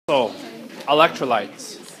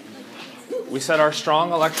Electrolytes. We said our strong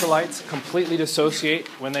electrolytes completely dissociate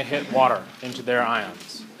when they hit water into their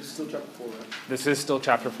ions. This is still chapter 4, right? This is still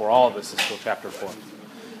chapter 4. All of this is still chapter 4.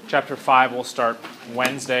 Chapter 5 will start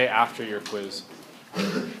Wednesday after your quiz.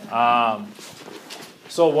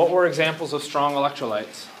 So what were examples of strong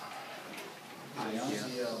electrolytes?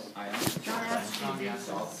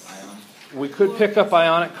 We could pick up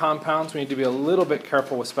ionic compounds. We need to be a little bit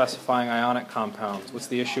careful with specifying ionic compounds. What's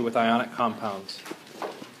the issue with ionic compounds?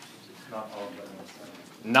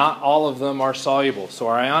 Not all of them are soluble. So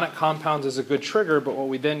our ionic compounds is a good trigger, but what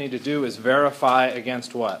we then need to do is verify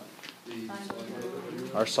against what?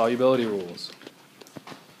 Our solubility rules.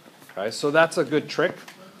 Okay, so that's a good trick.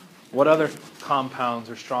 What other compounds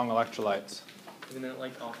are strong electrolytes? Isn't it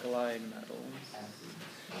like alkali metals?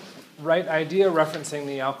 Right idea referencing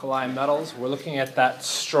the alkali metals. We're looking at that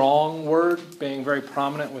strong word being very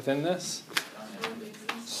prominent within this.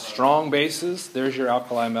 Strong bases. There's your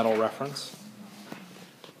alkali metal reference.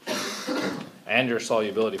 And your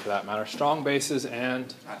solubility for that matter. Strong bases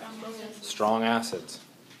and strong acids.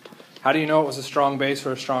 How do you know it was a strong base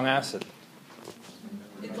or a strong acid?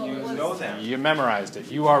 You know them. You memorized it.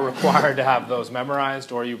 You are required to have those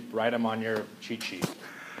memorized, or you write them on your cheat sheet.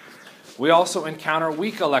 We also encounter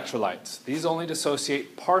weak electrolytes. These only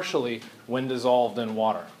dissociate partially when dissolved in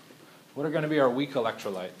water. What are going to be our weak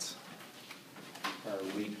electrolytes?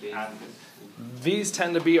 Weak acids. These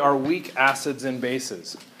tend to be our weak acids and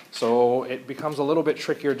bases. So it becomes a little bit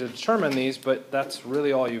trickier to determine these, but that's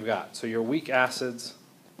really all you've got. So your weak acids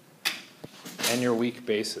and your weak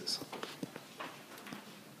bases.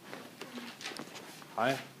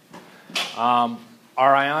 Okay.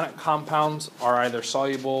 Our ionic compounds are either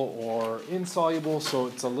soluble or insoluble, so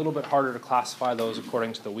it's a little bit harder to classify those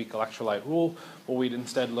according to the weak electrolyte rule. What we'd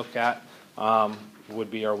instead look at would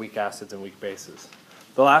be our weak acids and weak bases.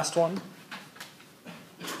 The last one.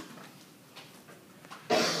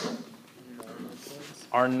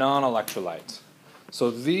 Are non-electrolytes. So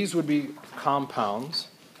these would be compounds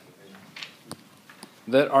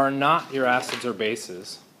that are not your acids or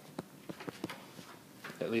bases,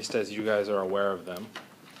 at least as you guys are aware of them,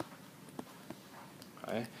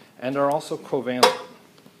 okay, and are also covalent,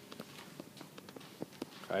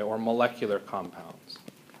 okay, or molecular compounds.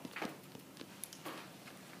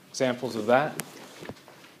 Examples of that: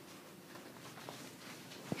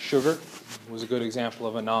 sugar was a good example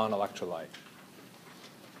of a non-electrolyte.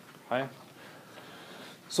 Okay.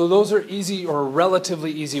 So those are easy or relatively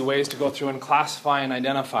easy ways to go through and classify and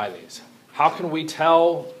identify these. How can we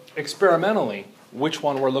tell experimentally which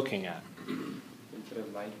one we're looking at? Instead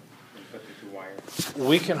of light, we put the 2 wires.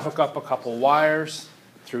 We can hook up a couple wires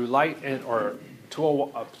through light or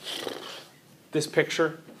to this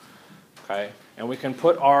picture, okay, and we can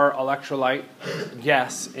put our electrolyte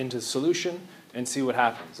guess into solution and see what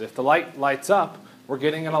happens. If the light lights up, we're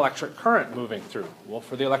getting an electric current moving through. Well,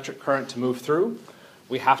 for the electric current to move through,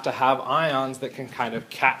 we have to have ions that can kind of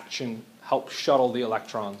catch and help shuttle the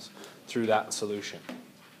electrons through that solution.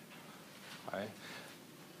 Okay.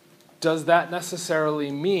 Does that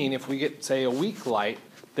necessarily mean if we get, say, a weak light,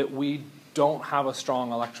 that we don't have a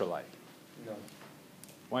strong electrolyte? No.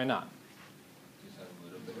 Why not? Just have a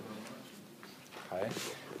little bit of Okay.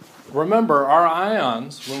 Remember, our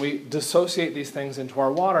ions, when we dissociate these things into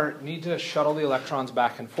our water, need to shuttle the electrons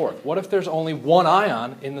back and forth. What if there's only one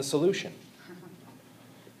ion in the solution?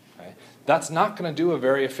 Okay. That's not going to do a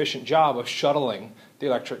very efficient job of shuttling the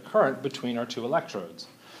electric current between our 2 electrodes.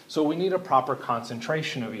 So we need a proper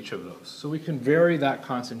concentration of each of those. So we can vary that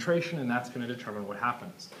concentration, and that's going to determine what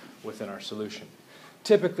happens within our solution.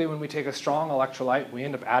 Typically, when we take a strong electrolyte, we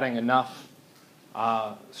end up adding enough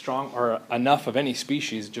enough of any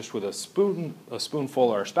species just with a spoonful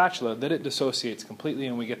or a spatula that it dissociates completely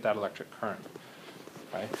and we get that electric current.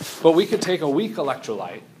 Right? But we could take a weak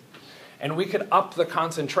electrolyte and we could up the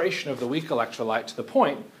concentration of the weak electrolyte to the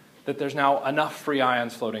point that there's now enough free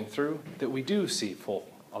ions floating through that we do see full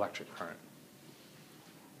electric current.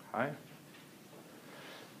 Okay?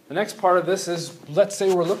 The next part of this is, let's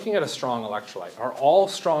say we're looking at a strong electrolyte. Are all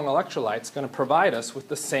strong electrolytes going to provide us with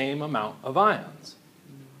the same amount of ions?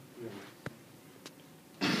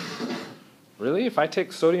 Really? If I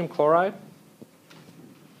take sodium chloride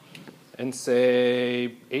and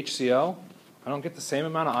say HCl, I don't get the same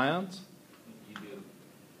amount of ions? You do.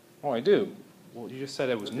 Oh, I do. Well, you just said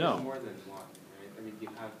it was But no. there's more than one, right? I mean, you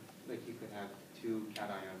could have 2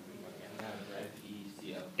 cations in one gas, right?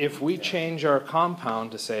 If we change our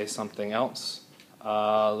compound to say something else,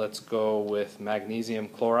 let's go with magnesium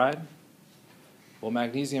chloride. Well,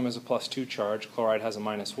 magnesium is a +2 charge. Chloride has a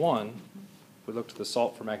 -1. If we looked at the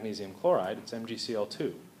salt for magnesium chloride, it's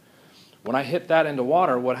MgCl2. When I hit that into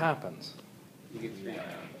water, what happens? You get 3 ions.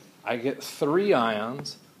 I get 3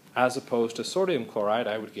 ions, as opposed to sodium chloride,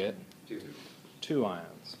 I would get 2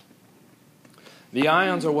 ions. The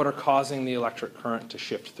ions are what are causing the electric current to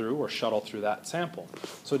shift through or shuttle through that sample.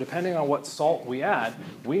 So depending on what salt we add,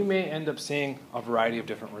 we may end up seeing a variety of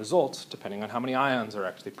different results depending on how many ions are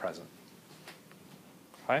actually present.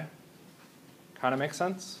 Okay? Kind of make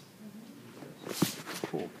sense?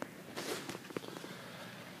 Cool.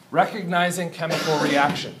 Recognizing chemical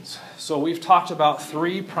reactions. So we've talked about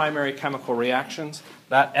 3 primary chemical reactions.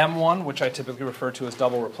 That M1, which I typically refer to as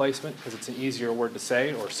double replacement because it's an easier word to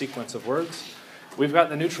say, or sequence of words. We've got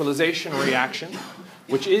the neutralization reaction,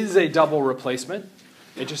 which is a double replacement.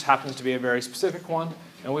 It just happens to be a very specific one.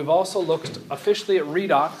 And we've also looked officially at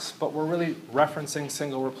redox, but we're really referencing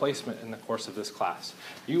single replacement in the course of this class.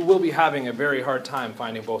 You will be having a very hard time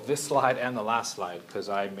finding both this slide and the last slide because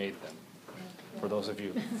I made them, for those of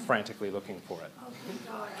you frantically looking for it.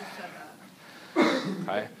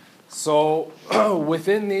 Okay. So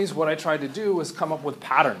within these, what I tried to do was come up with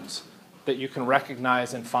patterns that you can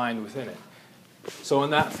recognize and find within it. So in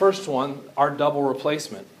that first one, our double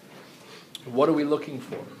replacement, what are we looking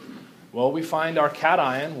for? Well, we find our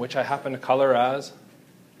cation, which I happen to color as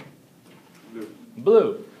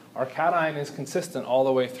blue. Our cation is consistent all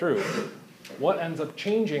the way through. What ends up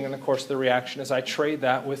changing in the course of the reaction is I trade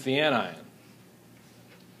that with the anion.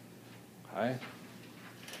 Okay?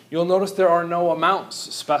 You'll notice there are no amounts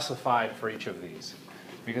specified for each of these.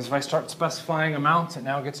 Because if I start specifying amounts, it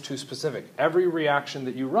now gets too specific. Every reaction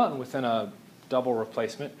that you run within a double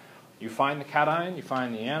replacement, you find the cation, you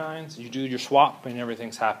find the anions, you do your swap, and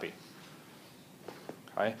everything's happy.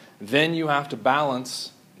 Okay? Then you have to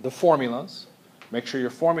balance the formulas, make sure your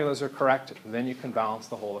formulas are correct, then you can balance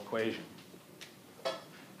the whole equation.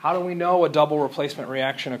 How do we know a double replacement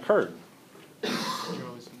reaction occurred?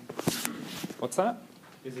 What's that?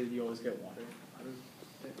 Is it you always get water out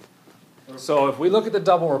of it? So if we look at the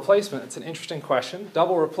double replacement, it's an interesting question.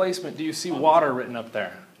 Double replacement, do you see water written up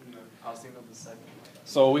there? No, I was thinking of the second.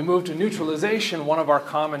 So we move to neutralization. One of our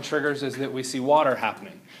common triggers is that we see water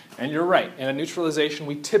happening. And you're right. In a neutralization,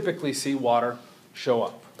 we typically see water show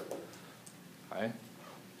up. Okay?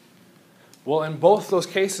 Well, in both those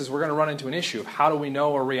cases, we're going to run into an issue of how do we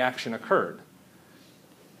know a reaction occurred?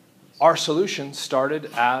 Our solution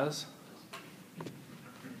started as,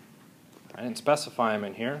 I didn't specify them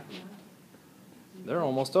in here, they're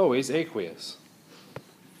almost always aqueous.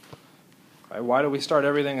 Okay, why do we start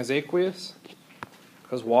everything as aqueous?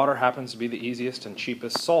 Because water happens to be the easiest and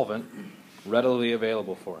cheapest solvent readily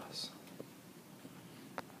available for us.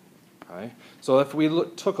 Okay? So if we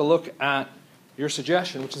took a look at your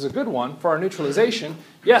suggestion, which is a good one, for our neutralization,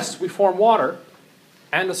 yes, we form water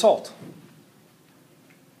and a salt.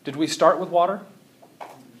 Did we start with water?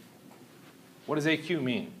 What does AQ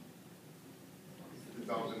mean?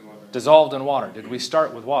 Dissolved in water. Dissolved in water. Did we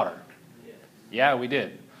start with water? Yeah, we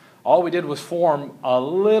did. All we did was form a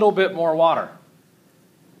little bit more water.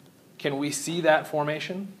 Can we see that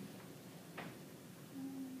formation?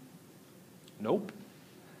 Nope.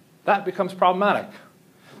 That becomes problematic.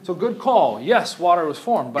 So good call. Yes, water was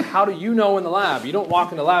formed, but how do you know in the lab? You don't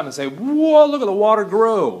walk in the lab and say, whoa, look at the water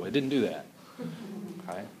grow. It didn't do that.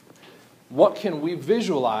 Okay. What can we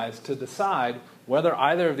visualize to decide whether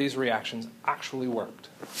either of these reactions actually worked?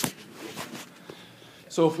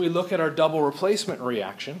 So if we look at our double replacement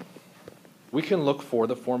reaction, we can look for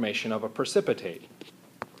the formation of a precipitate.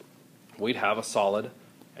 We'd have a solid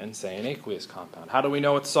and, say, an aqueous compound. How do we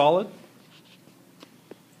know it's solid?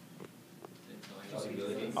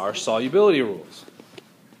 Our solubility rules.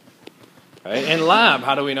 Okay. In lab,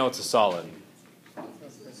 how do we know it's a solid?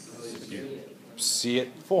 You see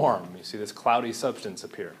it form. You see this cloudy substance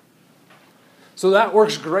appear. So that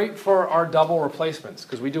works great for our double replacements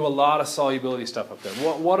because we do a lot of solubility stuff up there.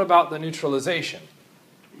 What about the neutralization?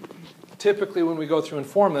 Typically when we go through and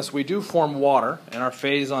form this, we do form water, and our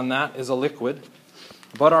phase on that is a liquid.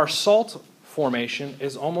 But our salt formation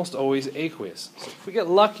is almost always aqueous. So if we get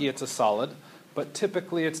lucky, it's a solid, but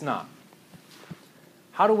typically it's not.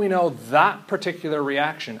 How do we know that particular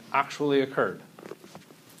reaction actually occurred?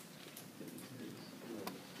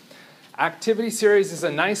 Activity series is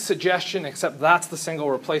a nice suggestion, except that's the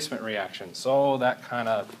single replacement reaction. So that kind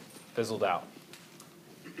of fizzled out.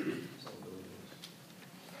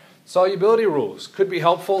 Solubility rules could be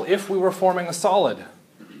helpful if we were forming a solid.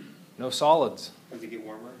 No solids. Does it get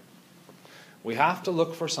warmer? We have to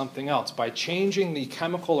look for something else. By changing the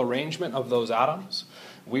chemical arrangement of those atoms,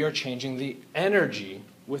 we are changing the energy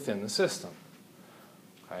within the system.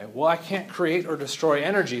 Okay? Well, I can't create or destroy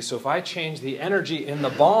energy, so if I change the energy in the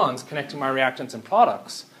bonds connecting my reactants and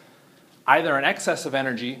products, Either an excess of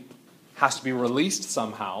energy has to be released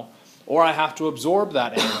somehow, or I have to absorb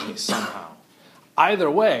that energy somehow.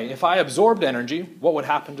 Either way, if I absorbed energy, what would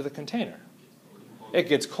happen to the container? It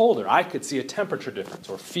gets colder. I could see a temperature difference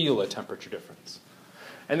or feel a temperature difference.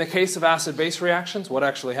 In the case of acid-base reactions, what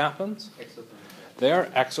actually happens? They are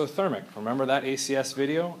exothermic. Remember that ACS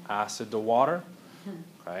video, acid to water?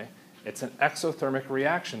 Okay. It's an exothermic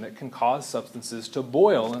reaction that can cause substances to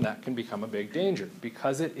boil, and that can become a big danger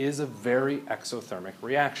because it is a very exothermic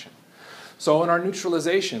reaction. So in our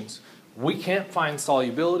neutralizations, we can't find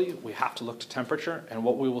solubility. We have to look to temperature, and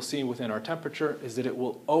what we will see within our temperature is that it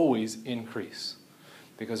will always increase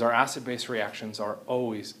because our acid-base reactions are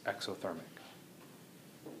always exothermic.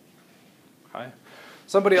 Okay.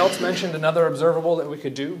 Somebody else mentioned another observable that we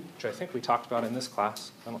could do, which I think we talked about in this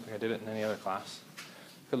class. I don't think I did it in any other class.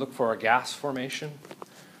 We could look for a gas formation.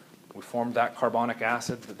 We formed that carbonic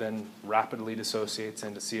acid that then rapidly dissociates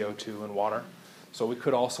into CO2 and water. So we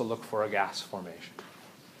could also look for a gas formation.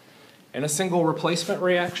 In a single replacement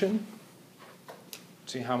reaction,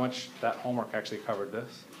 see how much that homework actually covered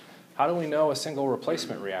this. How do we know a single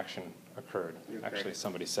replacement reaction occurred? Actually,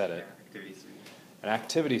 somebody said it. An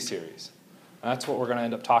activity series. That's what we're going to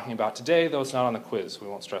end up talking about today, though it's not on the quiz. We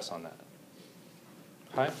won't stress on that.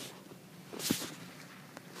 Okay?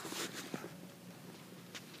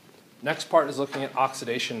 Next part is looking at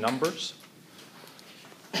oxidation numbers.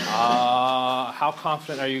 How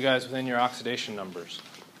confident are you guys within your oxidation numbers?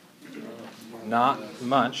 Not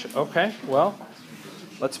much. Okay, well,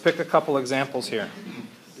 let's pick a couple examples here.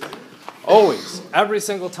 Always, every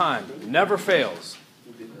single time, never fails.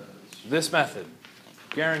 This method,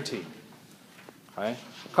 guaranteed. Okay?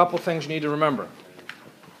 A couple things you need to remember.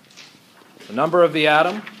 The number of the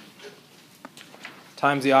atom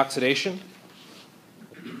times the oxidation.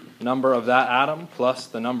 Number of that atom plus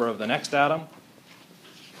the number of the next atom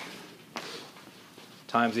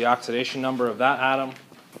times the oxidation number of that atom.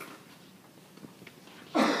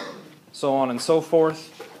 So on and so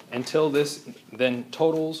forth until this then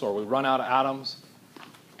totals or we run out of atoms.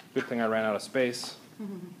 Good thing I ran out of space.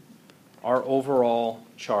 Our overall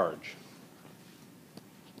charge.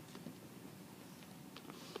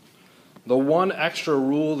 The one extra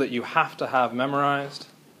rule that you have to have memorized,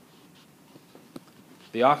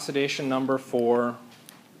 the oxidation number for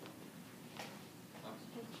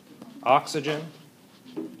oxygen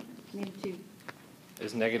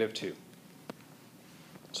is -2.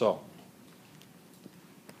 So,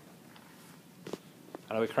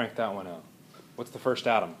 how do we crank that one out? What's the first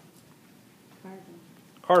atom?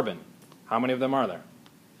 Carbon. How many of them are there?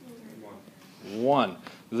 One.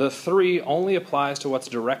 The 3 only applies to what's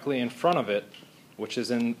directly in front of it, which is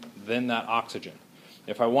then that oxygen.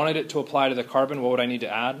 If I wanted it to apply to the carbon, what would I need to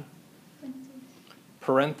add?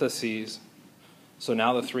 Parentheses. So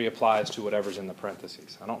now the 3 applies to whatever's in the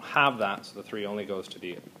parentheses. I don't have that, so the 3 only goes to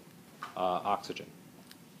the oxygen.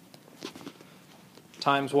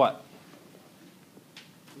 Times what?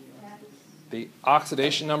 The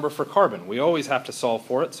oxidation number for carbon. We always have to solve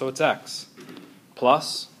for it, so it's X.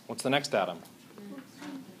 Plus, what's the next atom?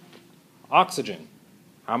 Oxygen.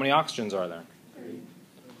 How many oxygens are there? 3.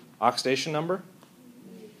 Oxidation number?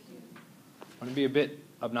 I'm going to be a bit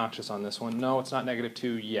obnoxious on this one. No, it's not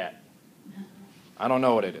 -2 yet. I don't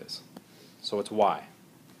know what it is. So it's Y.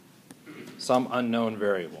 Some unknown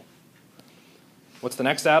variable. What's the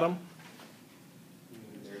next atom?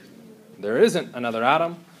 There isn't another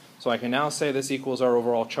atom. So I can now say this equals our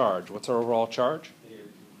overall charge. What's our overall charge?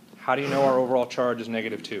 How do you know our overall charge is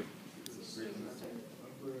 -2?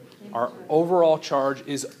 Our overall charge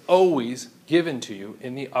is always given to you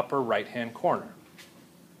in the upper right-hand corner,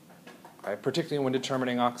 okay? Particularly when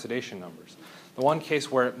determining oxidation numbers. The one case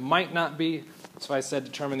where it might not be, so I said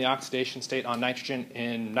determine the oxidation state on nitrogen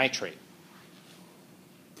in nitrate.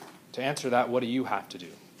 To answer that, what do you have to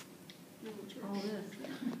do?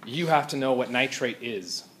 You have to know what nitrate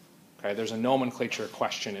is. Okay? There's a nomenclature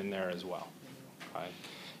question in there as well. Okay?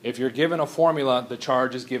 If you're given a formula, the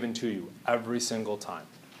charge is given to you every single time.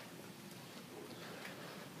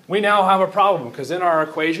 We now have a problem because in our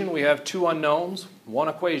equation we have 2 unknowns, 1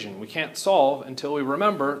 equation. We can't solve until we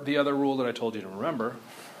remember the other rule that I told you to remember.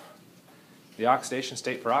 The oxidation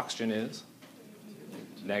state for oxygen is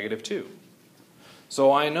 -2.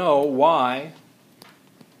 So I know Y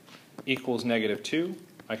equals -2.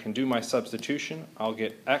 I can do my substitution. I'll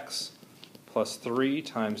get X plus 3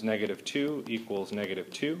 times -2 equals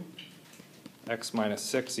 -2. X minus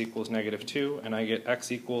 6 equals -2. And I get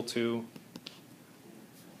X equal to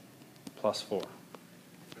 +4.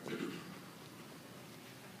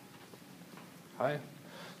 Okay.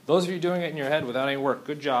 Those of you doing it in your head without any work,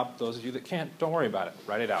 good job. Those of you that can't, don't worry about it.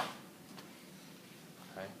 Write it out.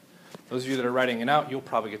 Those of you that are writing it out, you'll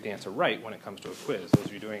probably get the answer right when it comes to a quiz. Those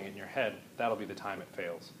of you doing it in your head, that'll be the time it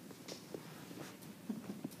fails.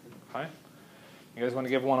 Okay? You guys want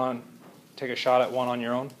to give one on, take a shot at one on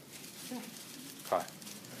your own? Okay.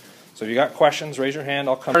 So if you got questions, raise your hand.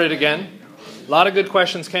 I'll come at it again. A lot of good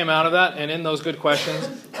questions came out of that, and in those good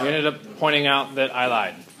questions, you ended up pointing out that I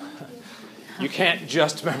lied. You can't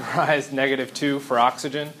just memorize -2 for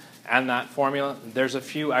oxygen and that formula. There's a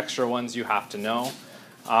few extra ones you have to know.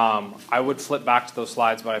 I would flip back to those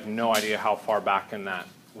slides, but I have no idea how far back in that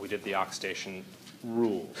we did the oxidation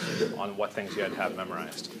rules on what things you had to have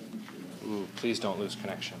memorized. Ooh, please don't lose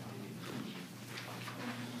connection.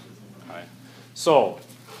 Okay. So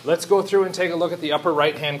let's go through and take a look at the upper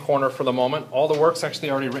right-hand corner for the moment. All the work's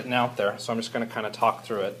actually already written out there, so I'm just going to kind of talk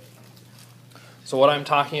through it. So what I'm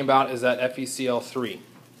talking about is that FeCl3.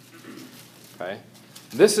 Okay.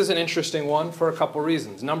 This is an interesting one for a couple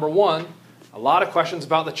reasons. Number one, a lot of questions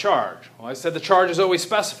about the charge. Well, I said the charge is always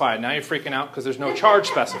specified. Now you're freaking out because there's no charge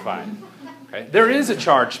specified. Okay? There is a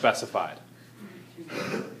charge specified.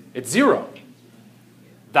 It's 0.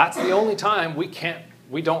 That's the only time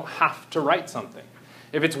we don't have to write something.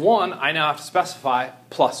 If it's 1, I now have to specify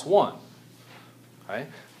 +1. Okay?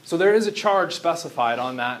 So there is a charge specified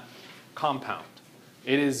on that compound.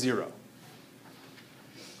 It is 0.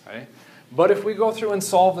 Okay? But if we go through and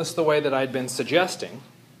solve this the way that I'd been suggesting,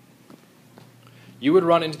 you would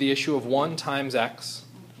run into the issue of 1 times x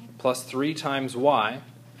plus 3 times y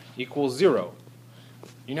equals 0.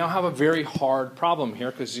 You now have a very hard problem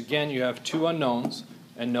here because, again, you have 2 unknowns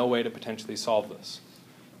and no way to potentially solve this.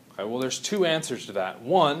 Okay, well, there's 2 answers to that.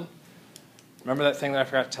 One, remember that thing that I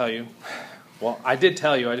forgot to tell you? Well, I did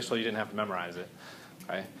tell you. I just told you didn't have to memorize it.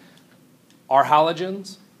 Okay. Our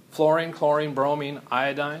halogens, fluorine, chlorine, bromine,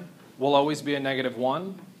 iodine, will always be a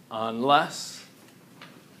 -1 unless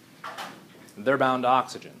they're bound to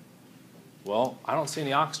oxygen. Well, I don't see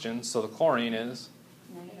any oxygen, so the chlorine is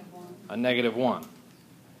a -1.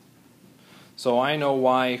 So I know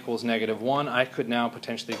y equals -1. I could now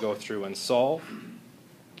potentially go through and solve.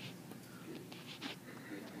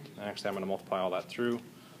 Actually, I'm going to multiply all that through.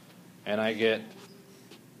 And I get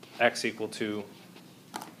x equal to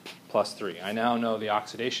 +3. I now know the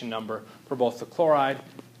oxidation number for both the chloride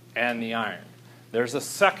and the iron. There's a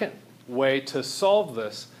second way to solve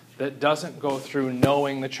this that doesn't go through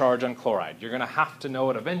knowing the charge on chloride. You're going to have to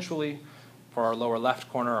know it eventually for our lower left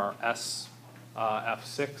corner, our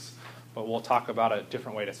F6, but we'll talk about a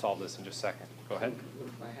different way to solve this in just a second. Go ahead.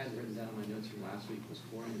 What I had written down in my notes from last week was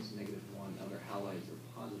fluorine is -1, other halides are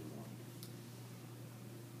 +1.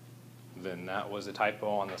 Then that was a typo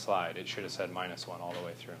on the slide. It should have said -1 all the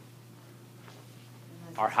way through.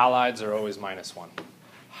 Our halides are always -1.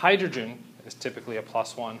 Hydrogen is typically a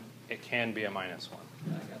 +1. It can be a -1.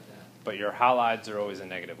 I got that. But your halides are always a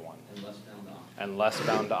 -1. And less bound to oxygen. And less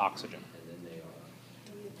bound to oxygen. And then they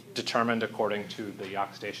are. Determined according to the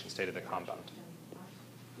oxidation state of the compound.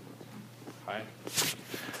 Okay?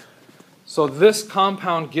 So this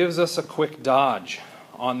compound gives us a quick dodge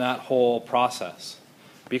on that whole process.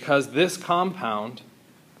 Because this compound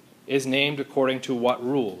is named according to what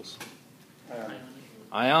rules?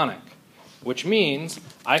 Ionic. Which means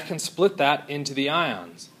I can split that into the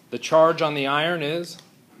ions. The charge on the iron is?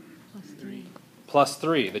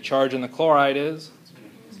 +3. The charge in the chloride is?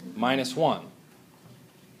 -1.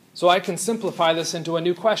 So I can simplify this into a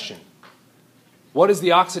new question. What is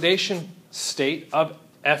the oxidation state of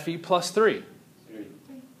Fe plus 3?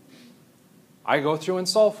 I go through and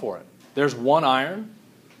solve for it. There's 1 iron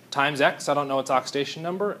times X, I don't know its oxidation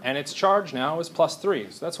number, and its charge now is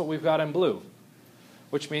 +3. So that's what we've got in blue.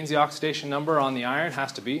 Which means the oxidation number on the iron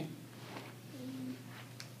has to be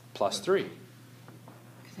 +3.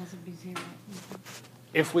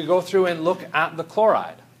 If we go through and look at the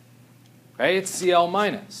chloride, okay, it's Cl-.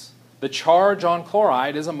 The charge on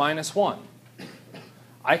chloride is a -1.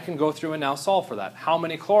 I can go through and now solve for that. How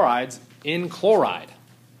many chlorides in chloride?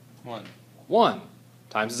 1. 1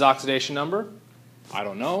 times its oxidation number, I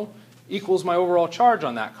don't know, equals my overall charge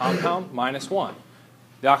on that compound, -1.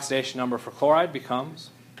 The oxidation number for chloride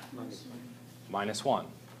becomes -1.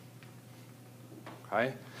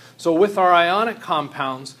 Okay? So with our ionic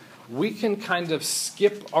compounds, we can kind of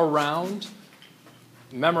skip around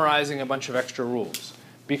memorizing a bunch of extra rules.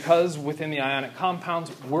 Because within the ionic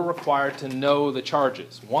compounds, we're required to know the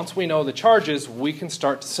charges. Once we know the charges, we can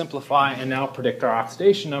start to simplify and now predict our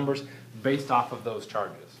oxidation numbers based off of those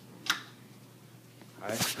charges.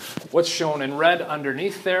 Okay? What's shown in red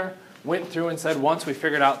underneath there went through and said once we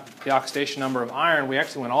figured out the oxidation number of iron, we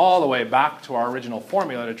actually went all the way back to our original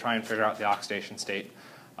formula to try and figure out the oxidation state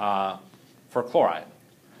for chloride.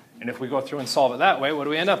 And if we go through and solve it that way, what do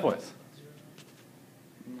we end up with?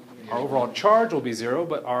 Our overall charge will be 0,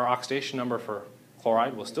 but our oxidation number for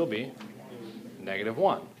chloride will still be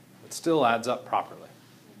 -1. It still adds up properly.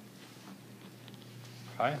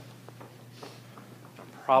 Okay? I'm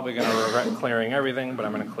probably going to regret clearing everything, but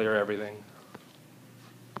I'm going to clear everything.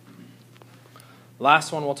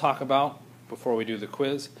 Last one we'll talk about before we do the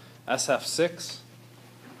quiz, SF6.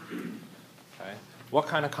 Okay. What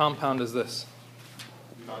kind of compound is this?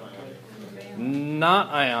 Not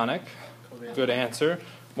ionic. Good answer.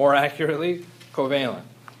 More accurately, covalent.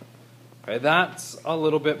 Okay, that's a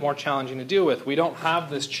little bit more challenging to deal with. We don't have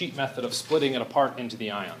this cheap method of splitting it apart into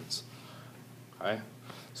the ions. Okay?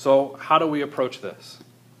 So how do we approach this?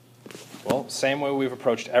 Well, same way we've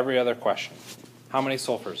approached every other question. How many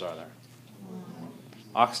sulfurs are there?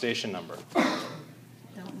 Oxidation number.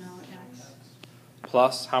 Don't know X.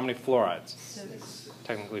 Plus, how many fluorides? 6.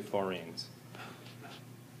 Technically fluorines.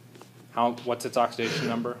 What's its oxidation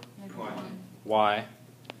number? Y.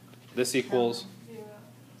 This equals,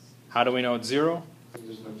 how do we know it's 0?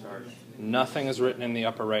 There's no charge. Nothing is written in the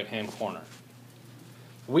upper right-hand corner.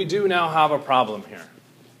 We do now have a problem here.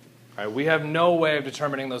 All right, we have no way of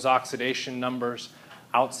determining those oxidation numbers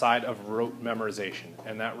outside of rote memorization.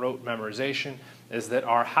 And that rote memorization is that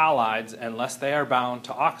our halides, unless they are bound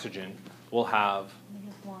to oxygen, will have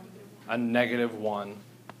a -1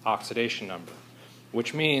 oxidation number,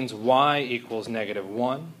 which means Y equals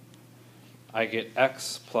 -1. I get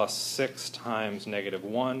X plus 6 times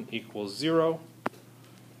 -1 equals 0,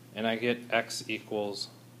 and I get X equals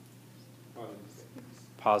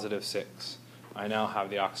 +6. I now have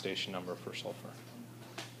the oxidation number for sulfur.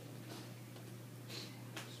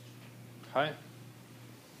 Okay?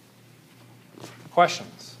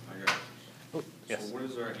 Questions? I got it. Oh, yes. So what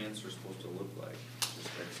is our answer supposed to look like? Just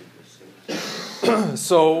X equals 6?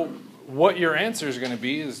 So what your answer is going to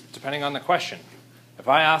be is depending on the question. If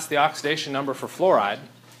I ask the oxidation number for fluoride,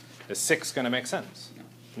 is 6 going to make sense?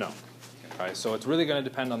 No. Okay, so it's really going to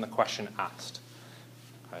depend on the question asked.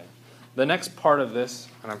 Okay. The next part of this,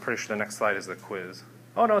 and I'm pretty sure the next slide is the quiz.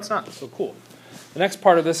 Oh, no, it's not. So cool. The next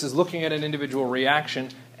part of this is looking at an individual reaction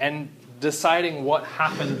and deciding what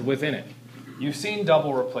happened within it. You've seen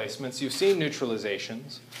double replacements. You've seen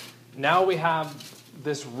neutralizations. Now we have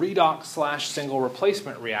this redox/single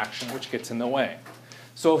replacement reaction, which gets in the way.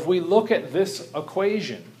 So if we look at this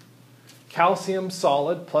equation, calcium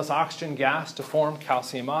solid plus oxygen gas to form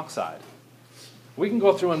calcium oxide. We can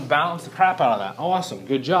go through and balance the crap out of that. Awesome,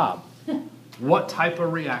 good job. What type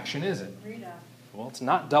of reaction is it? Redox. Well, it's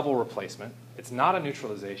not double replacement. It's not a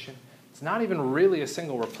neutralization. It's not even really a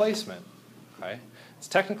single replacement. Okay? It's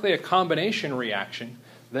technically a combination reaction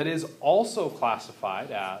that is also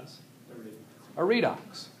classified as a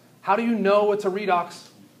redox. How do you know it's a redox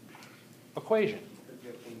equation?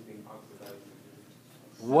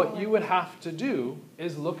 What you would have to do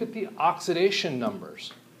is look at the oxidation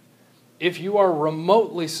numbers. If you are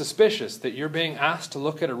remotely suspicious that you're being asked to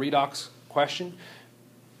look at a redox question,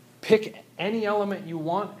 pick any element you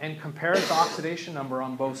want and compare its oxidation number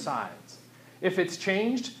on both sides. If it's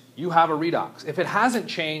changed, you have a redox. If it hasn't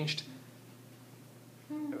changed,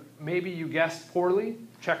 maybe you guessed poorly,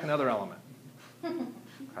 check another element.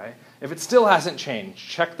 Okay? If it still hasn't changed,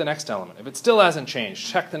 check the next element. If it still hasn't changed,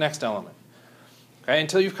 check the next element. Okay?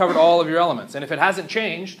 Until you've covered all of your elements. And if it hasn't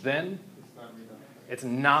changed, then it's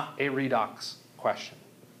not a redox question.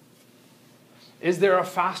 Is there a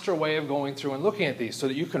faster way of going through and looking at these so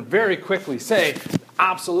that you can very quickly say,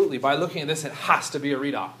 absolutely, by looking at this, it has to be a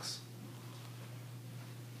redox?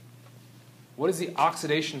 What is the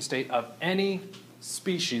oxidation state of any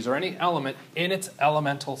species or any element in its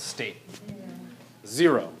elemental state?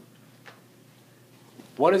 0.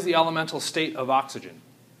 What is the elemental state of oxygen?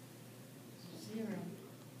 0.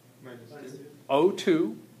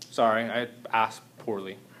 O2. Sorry, I asked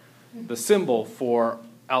poorly. The symbol for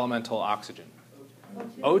elemental oxygen.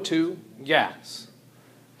 O2, gas.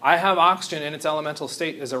 I have oxygen in its elemental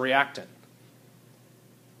state as a reactant.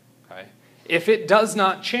 Okay? If it does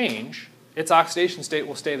not change, its oxidation state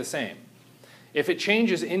will stay the same. If it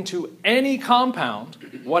changes into any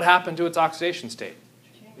compound, what happened to its oxidation state?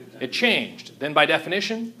 It changed. Then by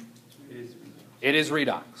definition, it is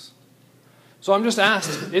redox. So I'm just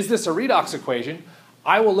asked, is this a redox equation?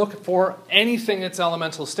 I will look for anything in its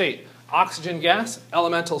elemental state. Oxygen gas,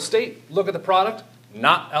 elemental state, look at the product,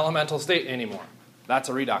 not elemental state anymore. That's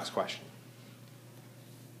a redox question.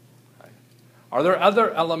 Okay. Are there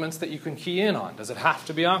other elements that you can key in on? Does it have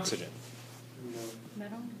to be oxygen?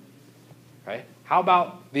 Metal? Okay. How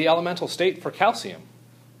about the elemental state for calcium?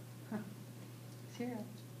 0.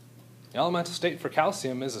 The elemental state for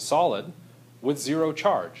calcium is a solid with 0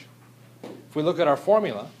 charge. If we look at our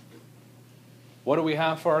formula, What do we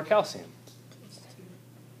have for our calcium?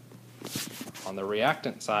 On the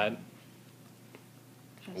reactant side,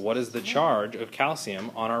 what is the charge of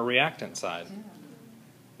calcium on our reactant side?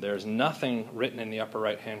 There's nothing written in the upper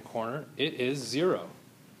right-hand corner. It is 0.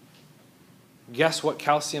 Guess what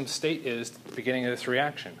calcium's state is at the beginning of this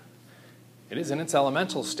reaction? It is in its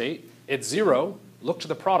elemental state. It's 0. Look to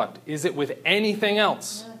the product. Is it with anything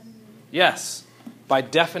else? Yes. By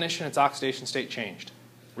definition, its oxidation state changed.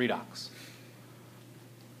 Redox.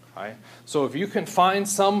 Okay? So if you can find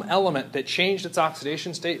some element that changed its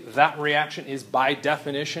oxidation state, that reaction is by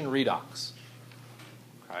definition redox.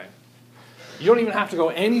 Okay? You don't even have to go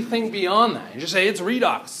anything beyond that. You just say it's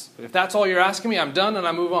redox. If that's all you're asking me, I'm done and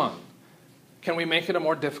I move on. Can we make it a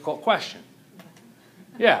more difficult question?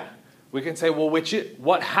 Yeah. We can say, well,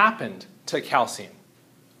 what happened to calcium?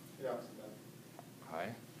 Okay.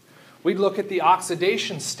 We'd look at the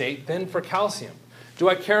oxidation state then for calcium. Do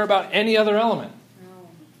I care about any other element?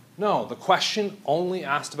 No, the question only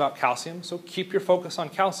asked about calcium, so keep your focus on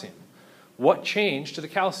calcium. What changed to the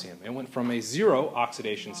calcium? It went from a 0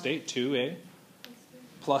 oxidation state to a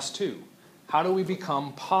 +2. How do we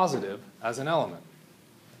become positive as an element?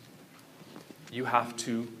 You have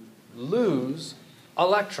to lose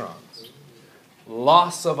electrons.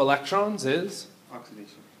 Loss of electrons is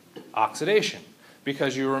oxidation.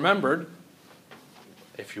 Because you remembered,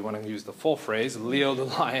 if you want to use the full phrase, Leo the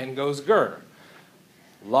lion goes grr.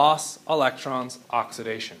 Loss, electrons,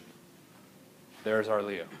 oxidation. There's our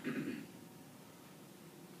Leo.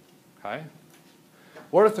 Okay?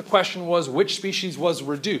 What if the question was, which species was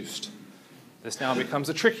reduced? This now becomes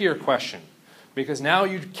a trickier question. Because now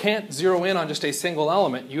you can't zero in on just a single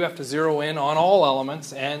element. You have to zero in on all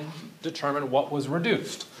elements and determine what was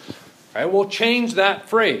reduced. Okay? We'll change that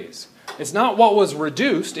phrase. It's not what was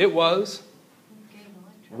reduced, it was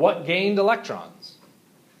what gained electrons.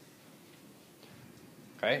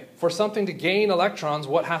 Okay? For something to gain electrons,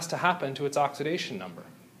 what has to happen to its oxidation number?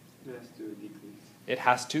 It has to decrease. It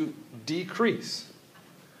has to decrease.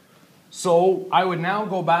 So I would now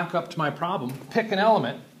go back up to my problem, pick an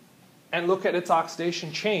element, and look at its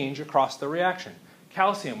oxidation change across the reaction.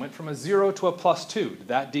 Calcium went from a 0 to a +2. Did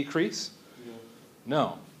that decrease?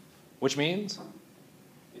 No. Which means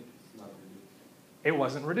It's not reduced. it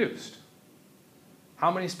wasn't reduced.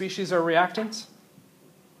 How many species are reactants?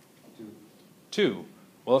 2.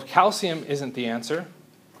 Well, if calcium isn't the answer,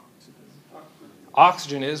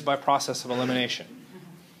 oxygen is by process of elimination.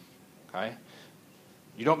 Okay?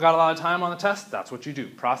 You don't got a lot of time on the test? That's what you do.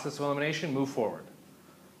 Process of elimination, move forward.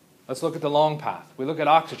 Let's look at the long path. We look at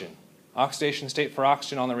oxygen. Oxidation state for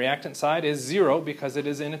oxygen on the reactant side is 0 because it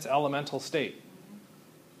is in its elemental state.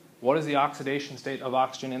 What is the oxidation state of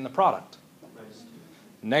oxygen in the product?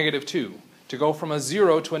 -2. To go from a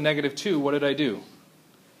 0 to a -2, what did I do?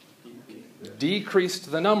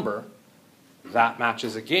 Decreased the number. That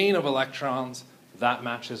matches a gain of electrons. That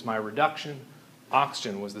matches my reduction.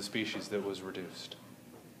 Oxygen was the species that was reduced.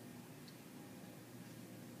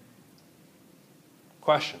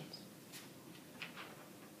 Questions?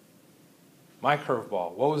 My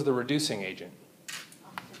curveball. What was the reducing agent?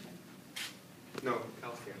 No,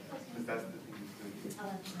 calcium. Because that's the thing that's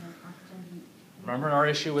doing it. Remember our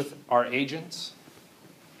issue with our agents?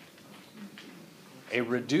 A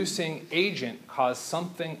reducing agent caused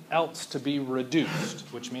something else to be reduced,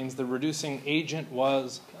 which means the reducing agent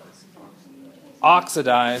was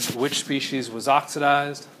oxidized. Which species was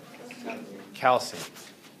oxidized? Calcium.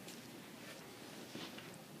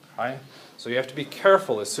 Okay? So you have to be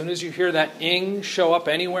careful. As soon as you hear that ing show up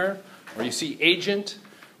anywhere, or you see agent,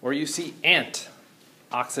 or you see ant,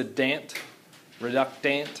 oxidant,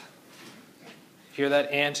 reductant, hear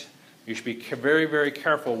that ant, you should be very, very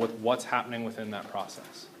careful with what's happening within that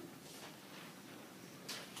process.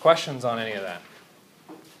 Questions on any of that?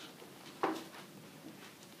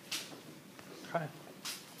 Okay.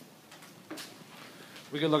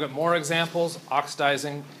 We could look at more examples,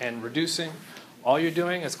 oxidizing and reducing. All you're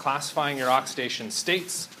doing is classifying your oxidation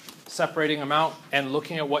states, separating them out, and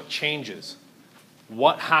looking at what changes.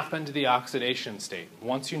 What happened to the oxidation state?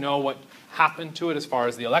 Once you know what happened to it as far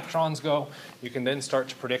as the electrons go, you can then start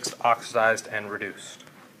to predict oxidized and reduced.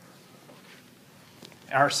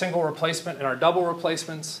 Our single replacement and our double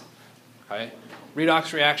replacements, okay,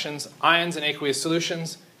 redox reactions, ions in aqueous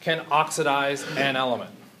solutions can oxidize an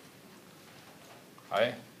element.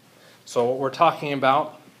 Okay? So what we're talking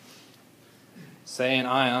about, say an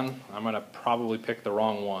ion, I'm going to probably pick the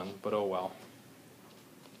wrong one, but oh well.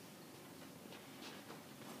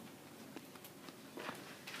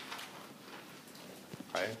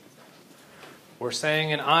 Okay. We're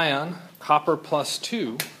saying an ion, copper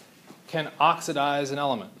 +2, can oxidize an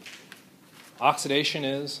element. Oxidation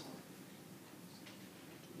is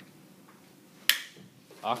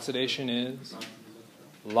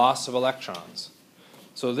loss of electrons.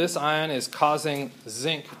 So this ion is causing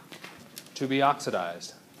zinc to be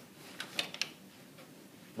oxidized.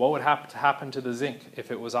 What would have to happen to the zinc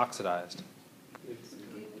if it was oxidized?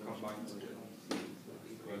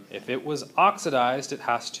 If it was oxidized, it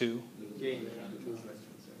has to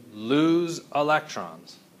lose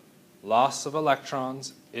electrons. Loss of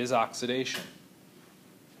electrons is oxidation.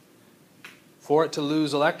 For it to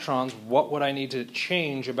lose electrons, what would I need to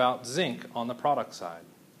change about zinc on the product side?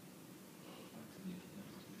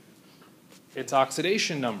 Its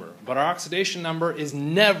oxidation number. But our oxidation number is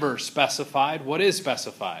never specified. What is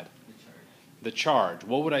specified? The charge.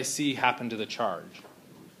 What would I see happen to the charge?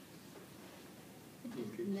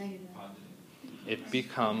 Negative. It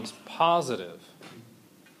becomes positive.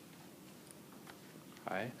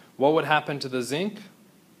 Okay. What would happen to the zinc?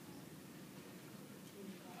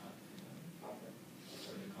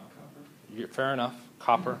 Fair enough.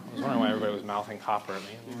 Copper. I was wondering why everybody was mouthing copper at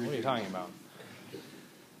me. What are you talking about?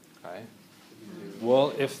 Okay.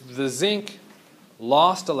 Well, if the zinc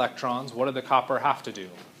lost electrons, what did the copper have to do?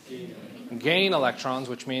 Gain electrons,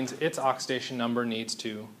 which means its oxidation number needs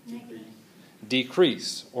to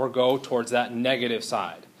decrease or go towards that negative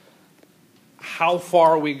side. How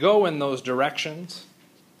far we go in those directions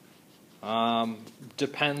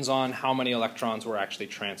depends on how many electrons were actually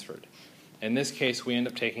transferred. In this case, we end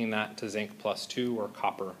up taking that to zinc plus 2 or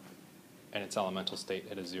copper and its elemental state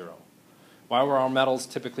at a 0. Why will our metals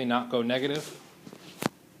typically not go negative?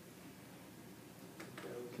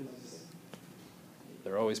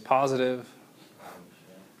 They're always positive.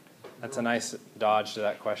 That's a nice dodge to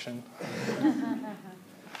that question.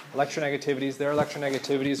 Electronegativities, their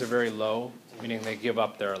electronegativities are very low, meaning they give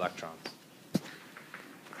up their electrons.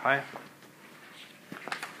 Okay?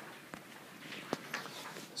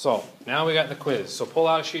 So, now we got the quiz. So pull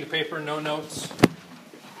out a sheet of paper, no notes.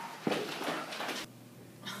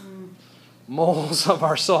 Moles of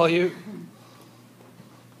our solute.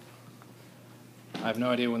 I have no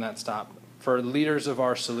idea when that stopped. For liters of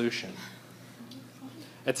our solution.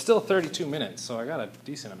 It's still 32 minutes, so I got a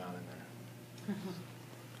decent amount in there.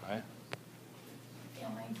 Okay. Fail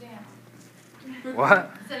my exam. What?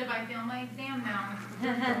 I said if I fail my exam now.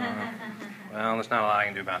 Well, there's not a lot I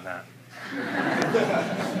can do about that.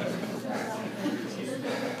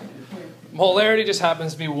 Molarity just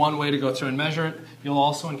happens to be one way to go through and measure it. You'll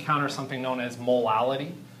also encounter something known as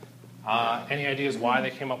molality. Any ideas why they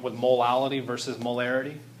came up with molality versus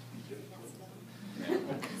molarity?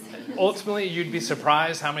 Ultimately, you'd be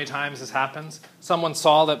surprised how many times this happens. Someone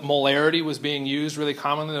saw that molarity was being used really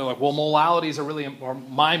commonly. They're like, well, molality is or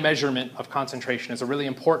my measurement of concentration is a really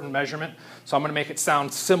important measurement, so I'm going to make it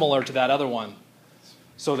sound similar to that other one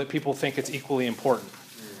so that people think it's equally important.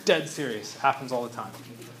 Dead serious. Happens all the time.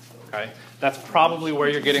 Okay? That's probably where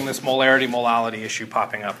you're getting this molarity issue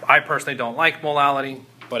popping up. I personally don't like molality,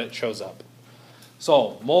 but it shows up.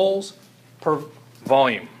 So, moles per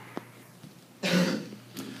volume.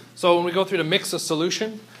 So when we go through to mix a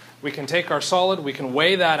solution, we can take our solid, we can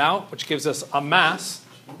weigh that out, which gives us a mass,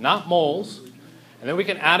 not moles, and then we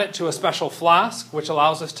can add it to a special flask, which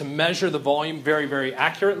allows us to measure the volume very, very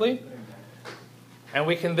accurately. And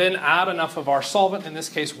we can then add enough of our solvent, in this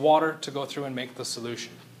case water, to go through and make the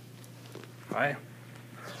solution. Right?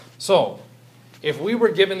 So, if we were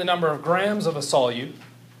given the number of grams of a solute,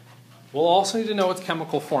 we'll also need to know its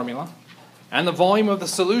chemical formula and the volume of the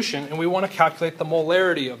solution, and we want to calculate the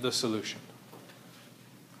molarity of the solution.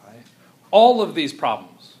 Okay? All of these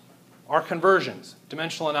problems are conversions,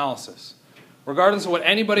 dimensional analysis. Regardless of what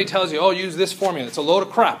anybody tells you, oh, use this formula. It's a load of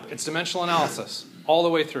crap. It's dimensional analysis all the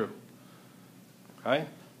way through. Okay?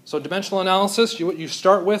 So dimensional analysis, what you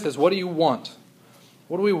start with is what do you want?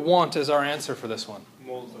 What do we want as our answer for this one?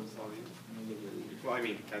 Moles of solute.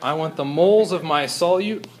 Well, I want the moles of my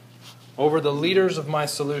solute over the liters of my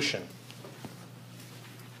solution.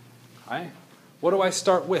 Okay? What do I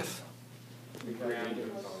start with?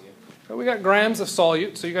 So we got grams of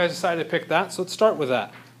solute, so you guys decided to pick that, so let's start with that.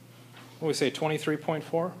 What do we say,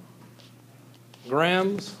 23.4?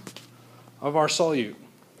 Grams of our solute.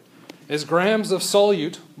 Is grams of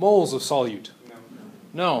solute moles of solute?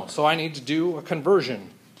 No, so I need to do a conversion.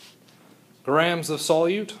 Grams of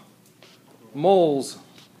solute, moles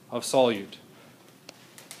of solute.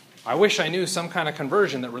 I wish I knew some kind of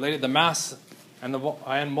conversion that related the mass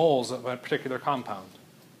and moles of a particular compound.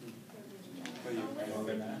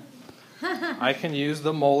 I can use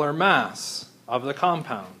the molar mass of the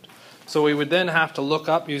compound. So we would then have to look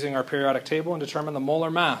up using our periodic table and determine the molar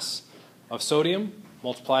mass of sodium,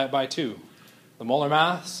 multiply it by 2. The molar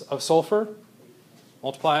mass of sulfur,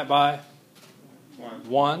 multiply it by One.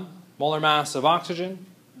 1. Molar mass of oxygen,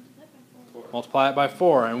 multiply it by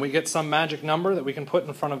 4. And we get some magic number that we can put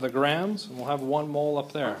in front of the grams, and we'll have 1 mole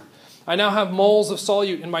up there. I now have moles of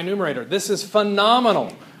solute in my numerator. This is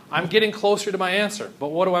phenomenal. I'm getting closer to my answer. But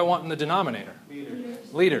what do I want in the denominator?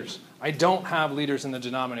 Liters. I don't have liters in the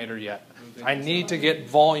denominator yet. I need to get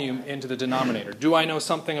volume into the denominator. Do I know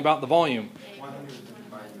something about the volume?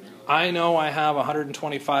 I know I have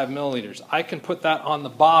 125 milliliters. I can put that on the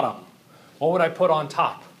bottom. What would I put on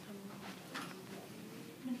top?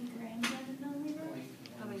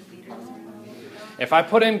 If I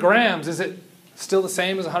put in grams, is it still the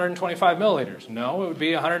same as 125 milliliters? No, it would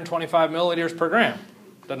be 125 milliliters per gram.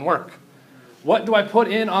 Doesn't work. What do I put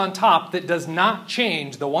in on top that does not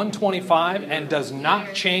change the 125 and does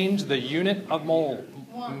not change the unit of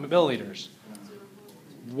milliliters?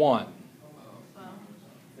 1.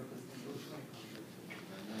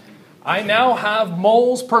 I now have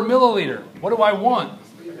moles per milliliter. What do I want?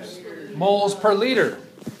 Moles per liter.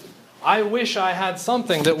 I wish I had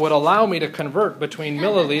something that would allow me to convert between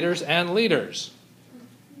milliliters and liters.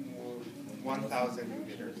 1,000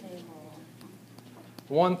 liters.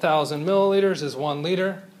 1,000 milliliters is 1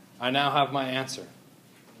 liter. I now have my answer.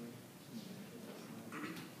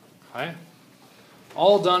 Okay?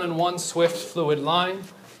 All done in one swift fluid line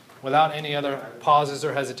without any other pauses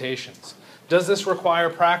or hesitations. Does this require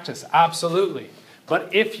practice? Absolutely.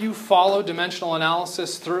 But if you follow dimensional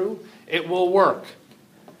analysis through, it will work.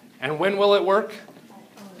 And when will it work?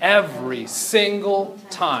 Every single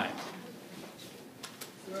time.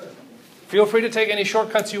 Feel free to take any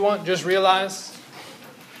shortcuts you want. Just realize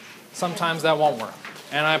sometimes that won't work.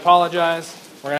 And I apologize.